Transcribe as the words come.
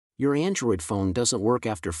Your Android phone doesn't work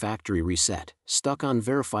after factory reset, stuck on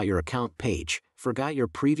Verify Your Account page, forgot your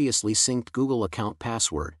previously synced Google account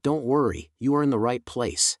password. Don't worry, you are in the right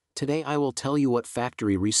place. Today I will tell you what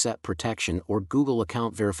factory reset protection or Google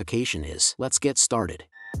account verification is. Let's get started.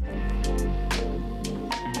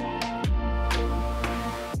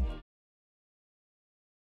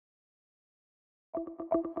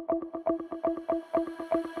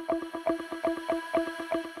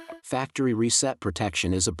 Factory reset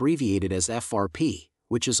protection is abbreviated as FRP,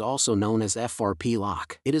 which is also known as FRP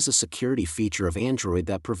lock. It is a security feature of Android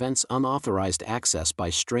that prevents unauthorized access by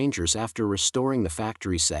strangers after restoring the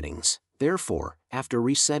factory settings. Therefore, after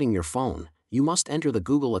resetting your phone, you must enter the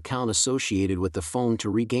Google account associated with the phone to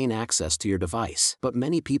regain access to your device. But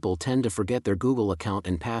many people tend to forget their Google account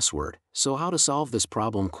and password, so how to solve this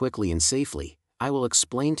problem quickly and safely? I will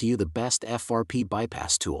explain to you the best FRP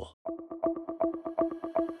bypass tool.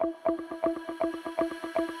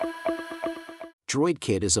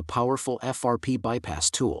 DroidKit is a powerful FRP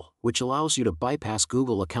bypass tool, which allows you to bypass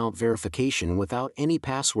Google account verification without any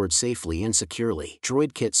password safely and securely.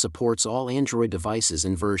 DroidKit supports all Android devices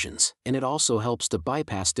and versions, and it also helps to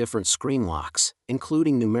bypass different screen locks,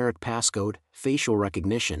 including numeric passcode, facial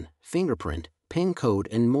recognition, fingerprint, PIN code,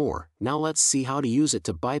 and more. Now let's see how to use it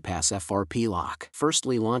to bypass FRP lock.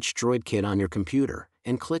 Firstly, launch DroidKit on your computer,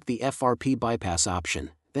 and click the FRP bypass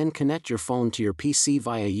option. Then connect your phone to your PC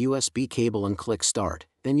via USB cable and click Start.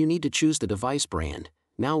 Then you need to choose the device brand.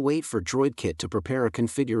 Now wait for DroidKit to prepare a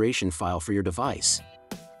configuration file for your device.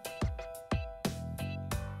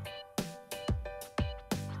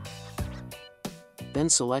 Then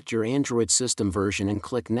select your Android system version and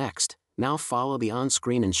click Next. Now follow the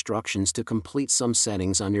on-screen instructions to complete some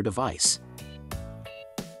settings on your device.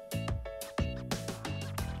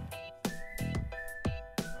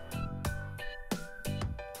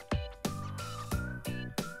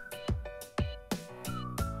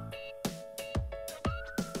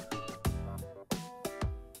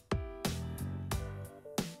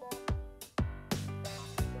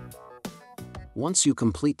 Once you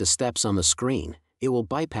complete the steps on the screen, it will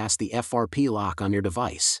bypass the FRP lock on your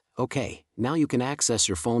device. Okay, now you can access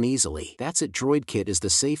your phone easily. That's it. DroidKit is the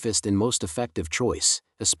safest and most effective choice,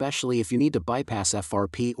 especially if you need to bypass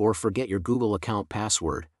FRP or forget your Google account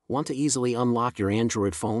password. Want to easily unlock your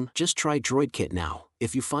Android phone? Just try DroidKit now.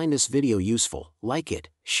 If you find this video useful, like it,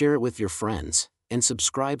 share it with your friends, and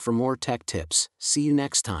subscribe for more tech tips. See you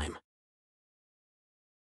next time.